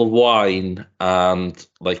bottle of wine and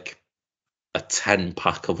like a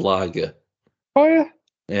 10-pack of lager. Oh yeah.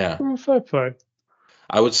 Yeah. Oh, fair play.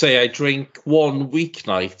 I would say I drink one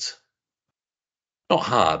weeknight. Not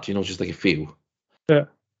hard, just like a few. Yeah.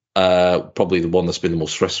 Probably the one that's been the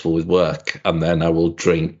most stressful with work, and then I will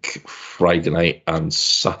drink Friday night and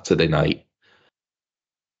Saturday night,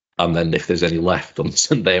 and then if there's any left on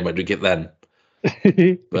Sunday, I might drink it then.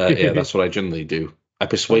 But yeah, that's what I generally do. I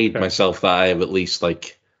persuade myself that I have at least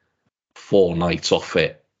like 4 nights off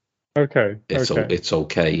it. Okay. It's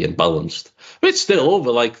okay and balanced, but it's still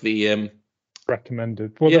over like the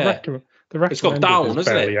recommended. Well, the recommended it's gone down, is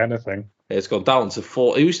barely anything. It's gone down to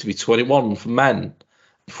 4. It used to be 21 for men,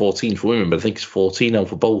 14 for women, but I think it's 14 now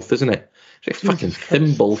for both, isn't it? It's like fucking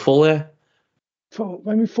thimble full there.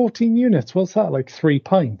 14 units. What's that? Like 3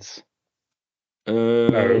 pints?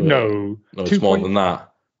 No. It's more than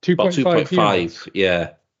that. 2.5.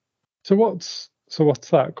 Yeah. So what's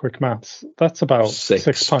that? Quick maths. That's about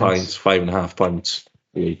 6 pints. 5.5 pints.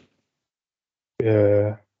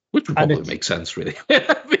 Yeah. Which would probably make sense, really.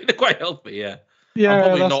 I mean, they're quite healthy, yeah. Yeah, and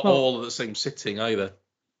probably not all at the same sitting either.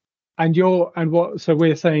 So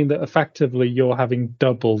we're saying that effectively you're having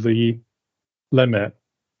double the limit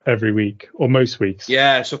every week or most weeks.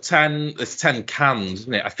 Yeah, so it's 10 cans,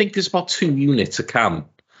 isn't it? I think there's about 2 units a can.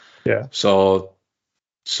 Yeah. So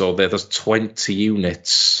there's 20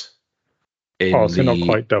 units so not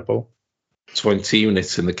quite double. 20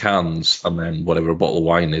 units in the cans, and then whatever a bottle of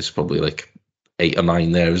wine is, probably like 8 or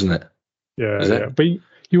 9 there, isn't it? Yeah. But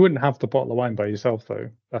you wouldn't have the bottle of wine by yourself, though.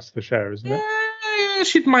 That's the share, isn't it? Yeah,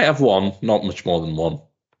 she might have one, not much more than one.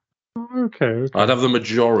 Okay. I'd have the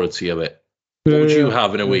majority of it. What would you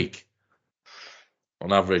have in a week,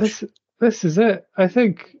 on average? This is it. I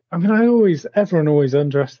think. I mean, everyone always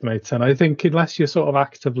underestimates, and I think unless you're sort of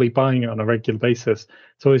actively buying it on a regular basis,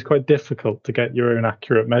 it's always quite difficult to get your own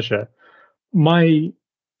accurate measure.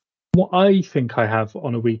 What I think I have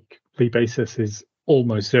on a weekly basis is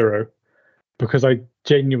almost 0, because I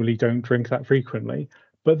genuinely don't drink that frequently.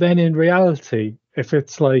 But then in reality, if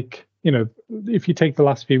it's like, if you take the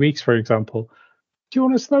last few weeks, for example, do you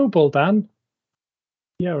want a snowball, Dan?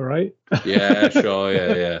 Yeah, right. Yeah, sure.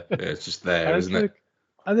 Yeah. It's just there, isn't it?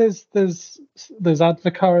 And there's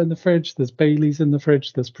Advocaat in the fridge. There's Bailey's in the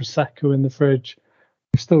fridge. There's Prosecco in the fridge.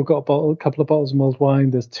 We've still got a couple of bottles of mulled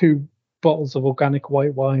wine. There's 2 bottles of organic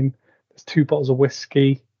white wine. There's 2 bottles of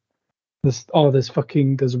whiskey. There's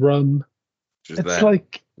rum. It's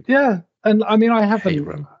like, yeah. And I mean, I haven't.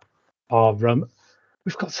 Rum. Oh, rum.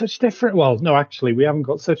 We've got such different. Well, no, actually, we haven't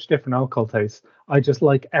got such different alcohol tastes. I just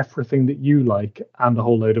like everything that you like and a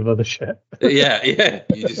whole load of other shit. Yeah.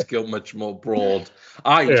 You just go much more broad.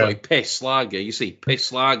 I enjoy piss lager. You see,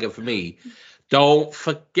 piss lager for me. Don't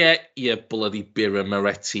forget your bloody Birra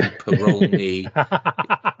Moretti Peroni.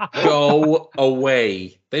 Go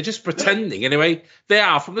away. They're just pretending. Anyway, they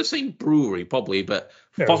are from the same brewery, probably, but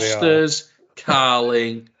Foster's,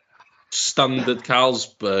 Carling, Standard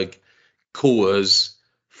Carlsberg, Coors,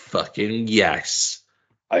 fucking yes.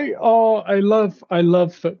 I love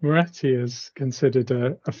that Moretti is considered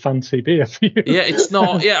a fancy beer for you. Yeah, it's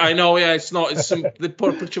not. Yeah, I know. Yeah, it's not. It's they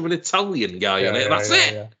put a picture of an Italian guy on it. That's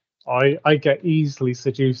it. Yeah. I get easily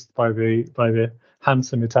seduced by the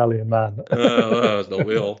handsome Italian man. No,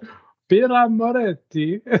 we all. Birra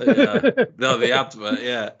Moretti. Yeah. No, the advert.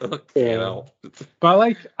 Yeah. Okay, no.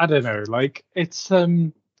 But I don't know. It's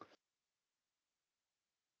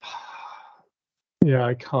yeah,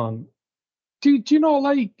 I can't. Do you not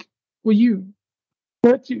like? Where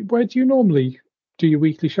do you normally do your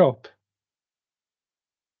weekly shop?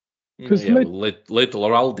 Because Lidl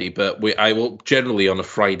or Aldi, but I will generally on a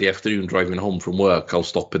Friday afternoon driving home from work, I'll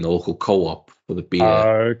stop in the local co-op for the beer.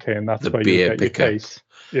 Okay, and that's where you get your case.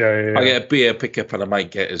 Yeah. I get a beer pickup, and I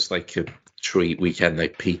might get as like a treat weekend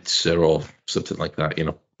like pizza or something like that.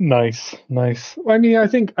 Nice. I mean, I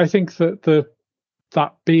think that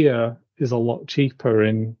that beer is a lot cheaper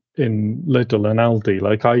in Lidl and Aldi.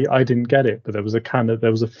 Like I didn't get it, but there was a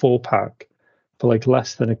 4-pack for like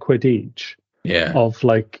less than £1 each. Yeah. Of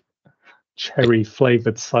like cherry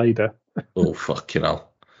flavoured cider. Oh, fucking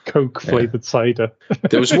hell. Coke flavoured cider.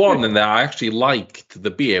 There was one in there I actually liked.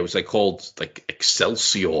 The beer it was called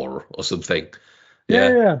Excelsior or something.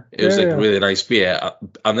 Yeah. It was a really nice beer.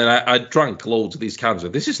 And then I drank loads of these cans.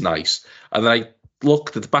 This is nice. And then I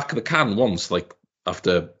looked at the back of the can once,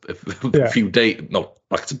 after a few days, not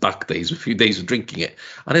back-to-back days, a few days of drinking it,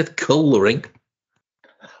 and it had colouring.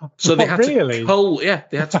 So they had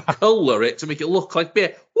to colour it to make it look like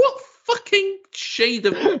beer. What fucking shade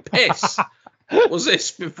of piss was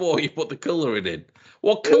this before you put the colouring in?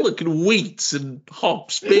 What colour can wheat and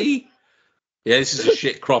hops be? Yeah, this is a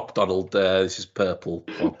shit crop, Donald. This is purple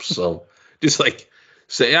hops. So just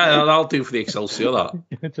say, I'll do for the Excelsior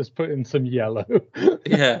that. Just put in some yellow.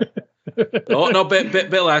 Yeah. Oh no,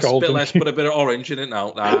 bit less, Golden. Bit less. Put a bit of orange in it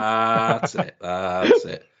now. That's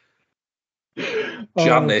it.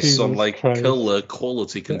 Janice on colour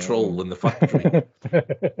quality control in the factory.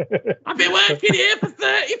 I've been working here for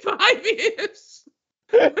 35 years.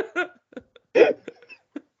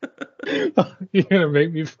 You're gonna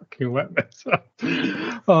make me fucking wet myself.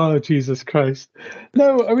 Oh, Jesus Christ.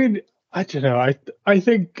 No, I mean, I don't know. I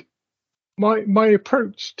think my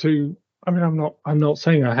approach to, I mean, I'm not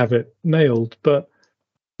saying I have it nailed, but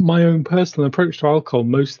my own personal approach to alcohol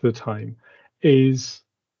most of the time is,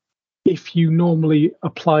 if you normally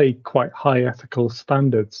apply quite high ethical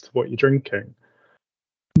standards to what you're drinking,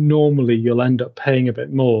 normally you'll end up paying a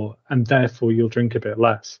bit more and therefore you'll drink a bit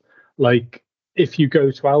less. If you go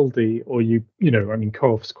to Aldi or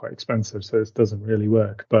Co-op's quite expensive, so this doesn't really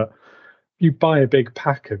work, but you buy a big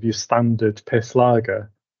pack of your standard piss lager,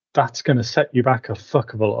 that's going to set you back a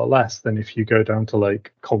fuck of a lot less than if you go down to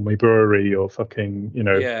Conway Brewery or fucking,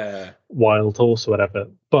 Wild Horse or whatever.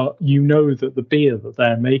 But you know that the beer that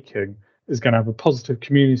they're making is going to have a positive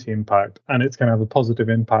community impact, and it's going to have a positive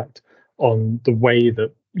impact on the way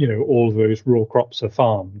that, all of those raw crops are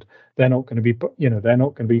farmed. They're not going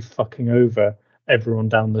to be fucking over everyone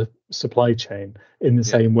down the supply chain in the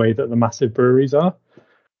same way that the massive breweries are.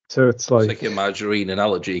 So it's like a margarine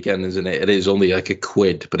analogy again, isn't it? It is only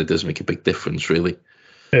 £1, but it does make a big difference, really.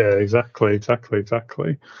 Yeah, exactly.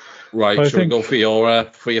 Right, shall we go for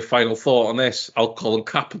your final thought on this? Alcohol and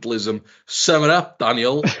capitalism. Sum it up,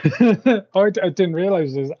 Daniel. I didn't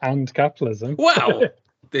realise it was and capitalism. Well,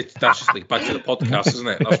 that's just back to the podcast, isn't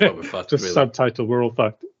it? That's what we're fucked. Just really. Subtitle: We're all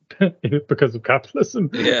fucked because of capitalism.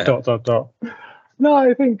 Yeah. ... No,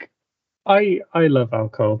 I think I love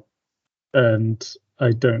alcohol, and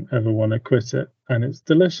I don't ever want to quit it. And it's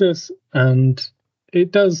delicious, and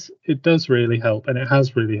it does really help, and it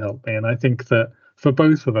has really helped me. And I think that for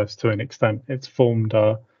both of us, to an extent, it's formed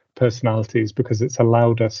our personalities because it's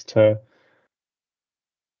allowed us to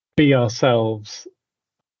be ourselves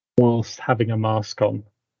whilst having a mask on.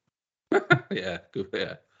 Yeah, good.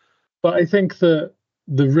 Yeah. But I think that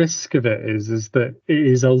the risk of it is that it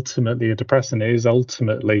is ultimately a depressant. It is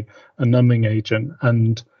ultimately a numbing agent.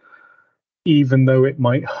 And even though it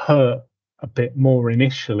might hurt a bit more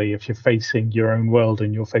initially if you're facing your own world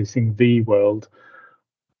and you're facing the world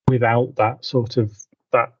without that sort of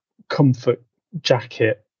that comfort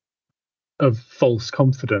jacket of false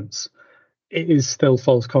confidence, it is still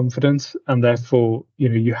false confidence. And therefore,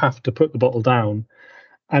 you have to put the bottle down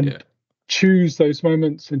and choose those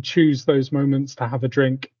moments to have a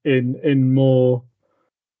drink in more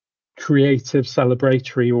creative,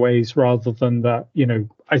 celebratory ways rather than that.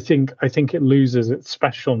 I think it loses its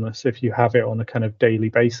specialness if you have it on a kind of daily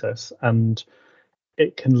basis, and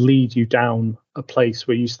it can lead you down a place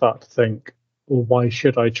where you start to think, well, why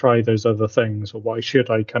should I try those other things, or why should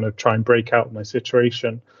I kind of try and break out my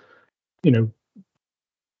situation?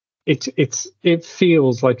 It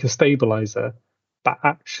feels like a stabilizer, but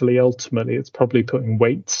actually ultimately it's probably putting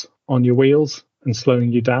weights on your wheels and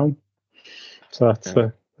slowing you down. So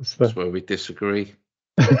that's where we disagree.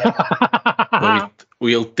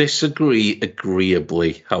 We'll disagree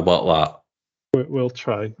agreeably. How about that? We'll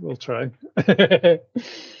try. Well,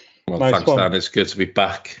 nice thanks, Dan. It's good to be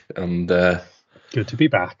back. And good to be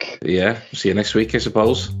back. Yeah. See you next week, I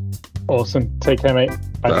suppose. Awesome. Take care, mate.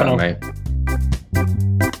 Bye for now. Mate.